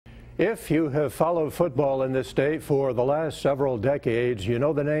If you have followed football in this state for the last several decades, you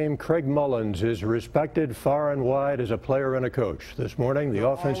know the name Craig Mullins is respected far and wide as a player and a coach. This morning, the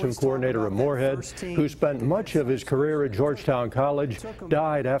offensive coordinator of Moorhead, who spent much of his career at Georgetown College,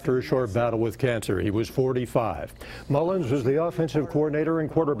 died after a short battle with cancer. He was 45. Mullins was the offensive coordinator and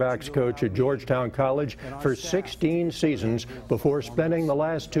quarterbacks coach at Georgetown College for 16 seasons before spending the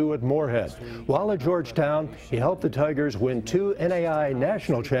last 2 at Moorhead. While at Georgetown, he helped the Tigers win 2 NAI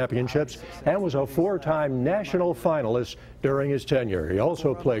national championships and was a 4-time national finalist during his tenure. He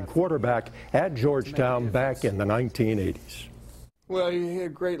also played quarterback at Georgetown back in the 1980s. Well, he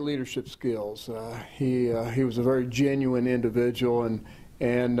had great leadership skills. He was a very genuine individual,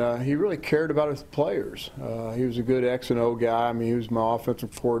 and he really cared about his players. He was a good X and O guy. I mean, he was my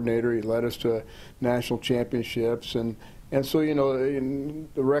offensive coordinator. He led us to national championships, and so, you know,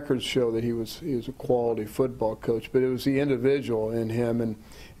 the records show that he was a quality football coach, but it was the individual in him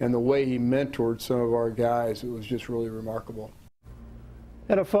and the way he mentored some of our guys. It was just really remarkable.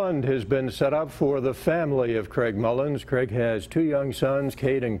 And a fund has been set up for the family of Craig Mullins. Craig has 2 young sons,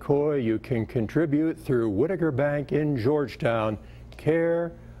 Kate and Coy. You can contribute through Whitaker Bank in Georgetown,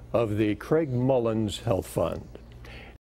 care of the Craig Mullins Health Fund.